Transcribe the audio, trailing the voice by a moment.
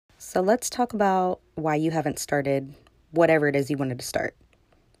So let's talk about why you haven't started whatever it is you wanted to start.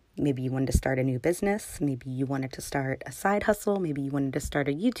 Maybe you wanted to start a new business. Maybe you wanted to start a side hustle. Maybe you wanted to start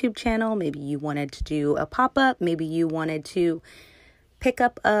a YouTube channel. Maybe you wanted to do a pop-up. Maybe you wanted to pick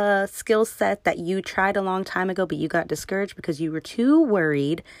up a skill set that you tried a long time ago, but you got discouraged because you were too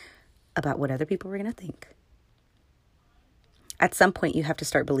worried about what other people were going to think. At some point, you have to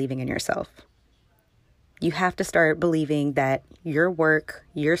start believing in yourself. You have to start believing that your work,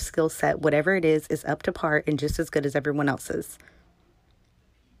 your skill set, whatever it is up to par and just as good as everyone else's.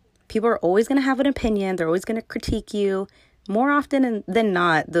 People are always going to have an opinion. They're always going to critique you. More often than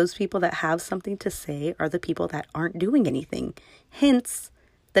not, those people that have something to say are the people that aren't doing anything. Hence,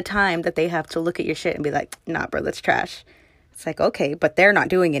 the time that they have to look at your shit and be like, nah, bro, that's trash. It's like, okay, but they're not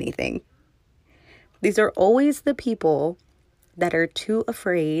doing anything. These are always the people that are too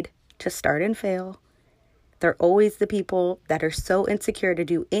afraid to start and fail. They're always the people that are so insecure to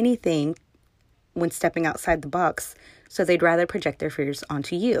do anything when stepping outside the box, so they'd rather project their fears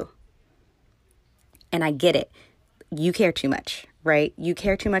onto you. And I get it. You care too much, right? You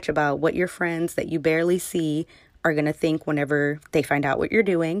care too much about what your friends that you barely see are going to think whenever they find out what you're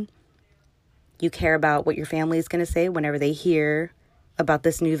doing. You care about what your family is going to say whenever they hear about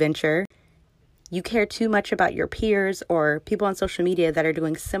this new venture. You care too much about your peers or people on social media that are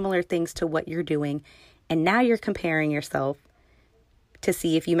doing similar things to what you're doing. And now you're comparing yourself to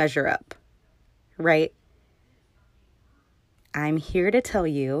see if you measure up, right? I'm here to tell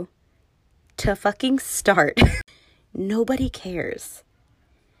you to fucking start. Nobody cares.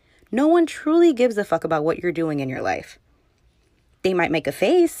 No one truly gives a fuck about what you're doing in your life. They might make a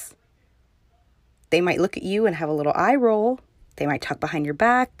face. They might look at you and have a little eye roll. They might talk behind your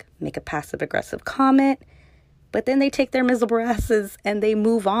back, make a passive-aggressive comment, but then they take their miserable asses and they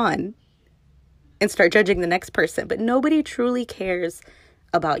move on and start judging the next person. But nobody truly cares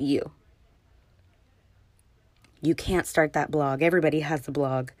about you. You can't start that blog. Everybody has a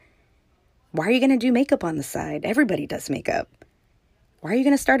blog. Why are you going to do makeup on the side? Everybody does makeup. Why are you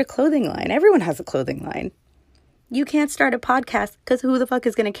going to start a clothing line? Everyone has a clothing line. You can't start a podcast because who the fuck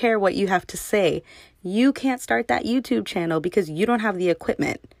is going to care what you have to say? You can't start that YouTube channel because you don't have the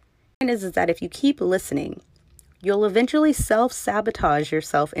equipment. The point is that if you keep listening, you'll eventually self-sabotage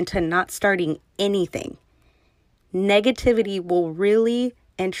yourself into not starting anything. Negativity will really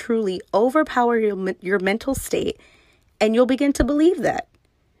and truly overpower your mental state, and you'll begin to believe that.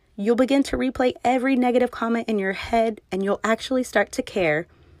 You'll begin to replay every negative comment in your head, and you'll actually start to care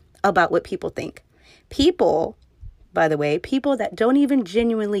about what people think. People, by the way, people that don't even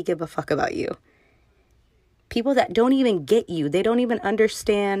genuinely give a fuck about you. People that don't even get you. They don't even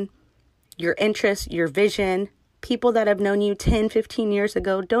understand your interests, your vision. People that have known you 10, 15 years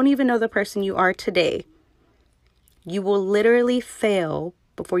ago don't even know the person you are today. You will literally fail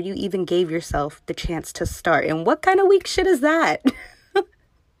before you even gave yourself the chance to start. And what kind of weak shit is that?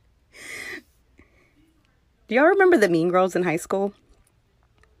 Do y'all remember the Mean Girls in high school?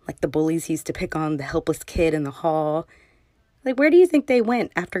 Like the bullies used to pick on the helpless kid in the hall. Like, where do you think they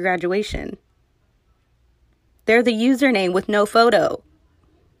went after graduation? They're the username with no photo,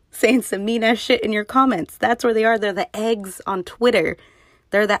 saying some mean ass shit in your comments. That's where they are. They're the eggs on Twitter.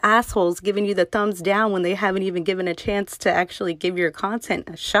 They're the assholes giving you the thumbs down when they haven't even given a chance to actually give your content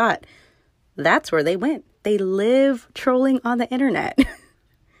a shot. That's where they went. They live trolling on the internet.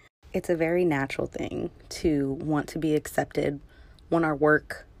 It's a very natural thing to want to be accepted, want our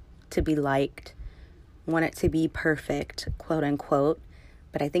work to be liked, want it to be perfect, quote unquote.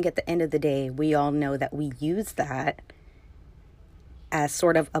 But I think at the end of the day, we all know that we use that as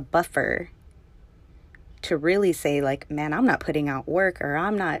sort of a buffer to really say like, man, I'm not putting out work, or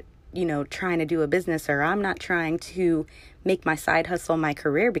I'm not, trying to do a business, or I'm not trying to make my side hustle my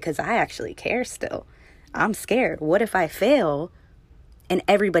career because I actually care still. I'm scared. What if I fail and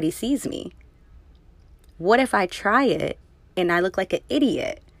everybody sees me? What if I try it and I look like an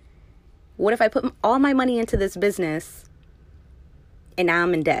idiot? What if I put all my money into this business and now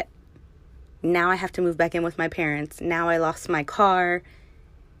I'm in debt? Now I have to move back in with my parents. Now I lost my car.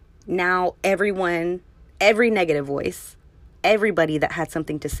 Now every negative voice, everybody that had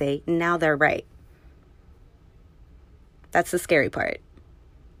something to say, now they're right. That's the scary part.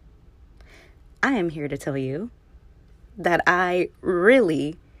 I am here to tell you that I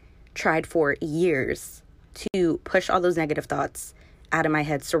really tried for years to push all those negative thoughts out of my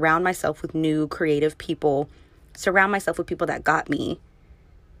head, surround myself with new creative people, surround myself with people that got me.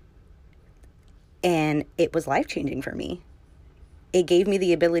 And it was life-changing for me. It gave me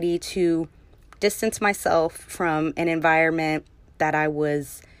the ability to distance myself from an environment that I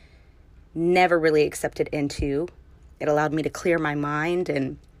was never really accepted into. It allowed me to clear my mind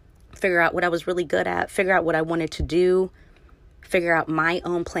and figure out what I was really good at, figure out what I wanted to do, figure out my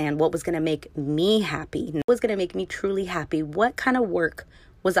own plan, what was going to make me happy, what was going to make me truly happy, what kind of work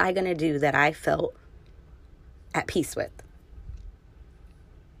was I going to do that I felt at peace with.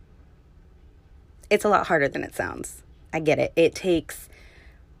 It's a lot harder than it sounds. I get it. It takes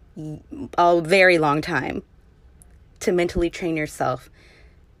a very long time to mentally train yourself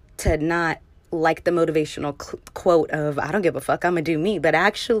to not like the motivational quote of, I don't give a fuck, I'm gonna do me, but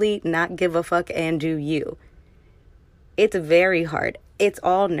actually not give a fuck and do you. It's very hard. It's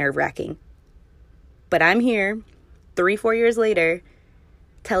all nerve-wracking. But I'm here 3-4 years later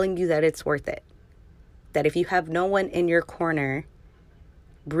telling you that it's worth it. That if you have no one in your corner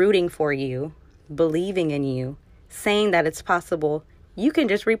rooting for you, believing in you, saying that it's possible, you can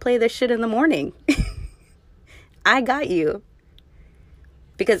just replay this shit in the morning. I got you.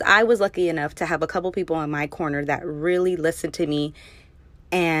 Because I was lucky enough to have a couple people in my corner that really listened to me,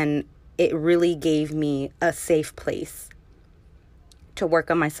 and it really gave me a safe place to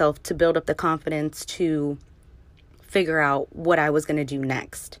work on myself, to build up the confidence, to figure out what I was going to do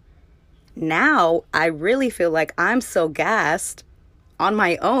next. Now, I really feel like I'm so gassed on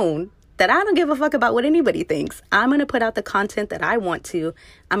my own that I don't give a fuck about what anybody thinks. I'm going to put out the content that I want to.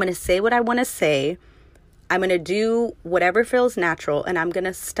 I'm going to say what I want to say. I'm going to do whatever feels natural, and I'm going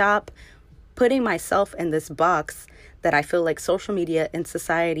to stop putting myself in this box that I feel like social media and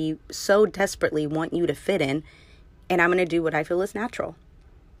society so desperately want you to fit in, and I'm going to do what I feel is natural.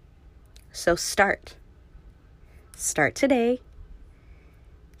 So start. Start today.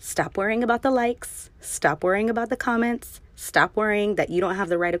 Stop worrying about the likes. Stop worrying about the comments. Stop worrying that you don't have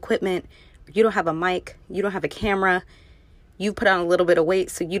the right equipment. You don't have a mic. You don't have a camera. You put on a little bit of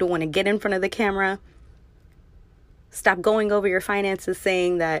weight, so you don't want to get in front of the camera. Stop going over your finances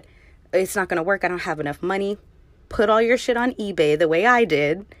saying that it's not going to work. I don't have enough money. Put all your shit on eBay the way I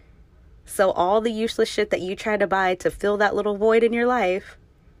did. So all the useless shit that you try to buy to fill that little void in your life,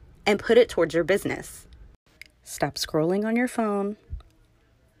 and put it towards your business. Stop scrolling on your phone.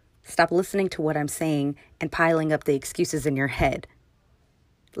 Stop listening to what I'm saying and piling up the excuses in your head.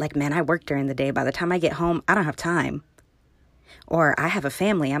 Like, man, I work during the day. By the time I get home, I don't have time. Or I have a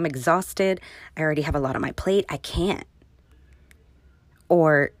family. I'm exhausted. I already have a lot on my plate. I can't.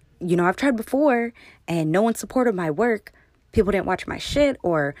 Or, I've tried before and no one supported my work. People didn't watch my shit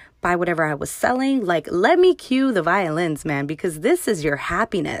or buy whatever I was selling. Like, let me cue the violins, man, because this is your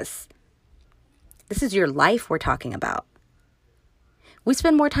happiness. This is your life we're talking about. We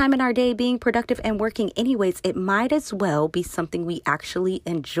spend more time in our day being productive and working anyways. It might as well be something we actually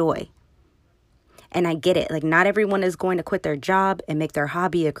enjoy. And I get it. Like, not everyone is going to quit their job and make their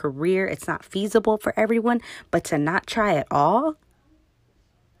hobby a career. It's not feasible for everyone. But to not try at all?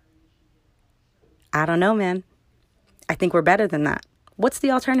 I don't know, man. I think we're better than that. What's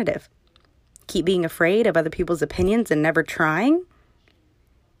the alternative? Keep being afraid of other people's opinions and never trying?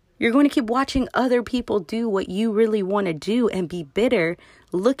 You're going to keep watching other people do what you really want to do and be bitter,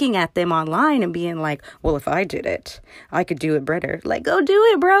 looking at them online and being like, well, if I did it, I could do it better. Like, go do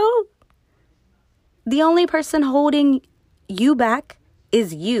it, bro. The only person holding you back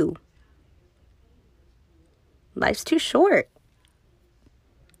is you. Life's too short.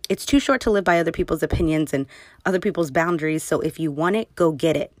 It's too short to live by other people's opinions and other people's boundaries. So if you want it, go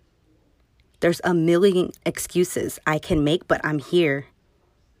get it. There's a million excuses I can make, but I'm here.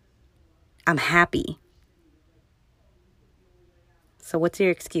 I'm happy. So what's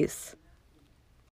your excuse?